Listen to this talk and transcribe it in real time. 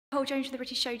Paul Jones from the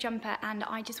British Show Jumper, and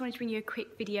I just wanted to bring you a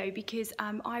quick video because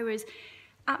I was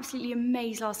absolutely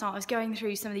amazed last night. I was going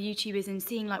through some of the YouTubers and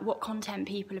seeing like what content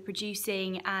people are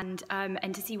producing and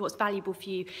to see what's valuable for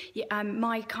you.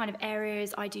 My kind of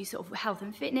areas, I do sort of health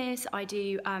and fitness, I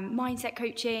do mindset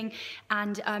coaching,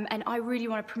 and I really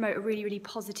want to promote a really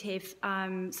positive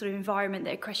sort of environment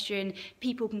that equestrian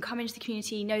people can come into the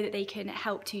community, know that they can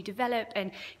help to develop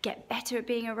and get better at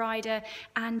being a rider.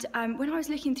 And when I was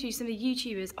looking through some of the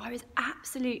YouTubers, I was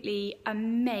absolutely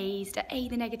amazed at A,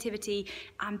 the negativity,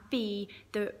 and B,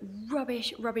 the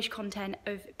rubbish content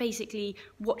of basically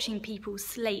watching people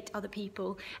slate other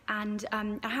people. And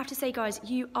I have to say, guys,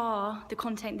 you are the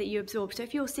content that you absorb. So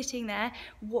if you're sitting there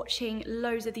watching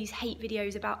loads of these hate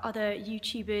videos about other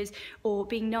YouTubers or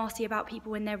being nasty about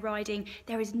people when they're riding,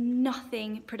 there is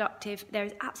nothing productive. There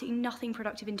is absolutely nothing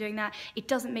productive in doing that. It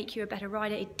doesn't make you a better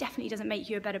rider. It definitely doesn't make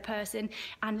you a better person.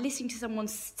 And listening to someone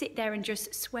sit there and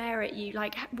just swear at you,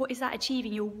 like, what is that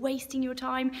achieving? You're wasting your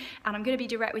time. And I'm going to be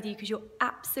direct with you because you're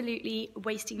absolutely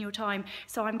wasting your time.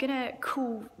 So I'm gonna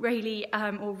call Rayleigh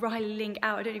or RayleighLink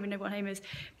out. I don't even know what her name is,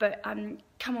 but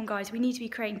come on, guys, we need to be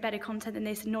creating better content than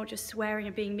this and not just swearing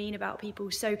and being mean about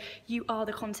people. So you are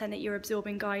the content that you're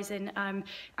absorbing, guys, and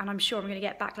I'm sure I'm going to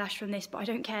get backlash from this, but I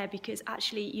don't care, because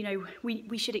actually, you know,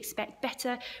 we should expect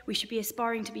better. We should be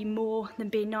aspiring to be more than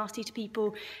being nasty to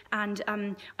people. And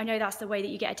I know that's the way that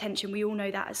you get attention. We all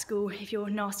know that at school. If you're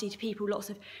nasty to people,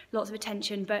 lots of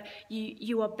attention. But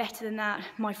you are better than that.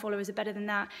 My followers are better than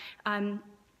that.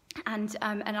 And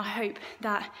I hope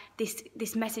that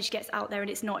this message gets out there and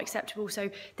it's not acceptable. So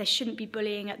there shouldn't be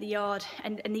bullying at the yard,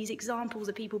 and these examples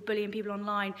of people bullying people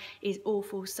online is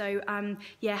awful. So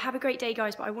yeah, have a great day,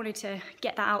 guys, but I wanted to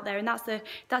get that out there, and that's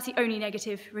the only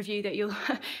negative review that you'll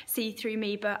see through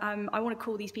me. But I want to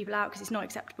call these people out because it's not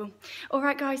acceptable. All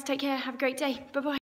right, guys, take care, have a great day, bye bye.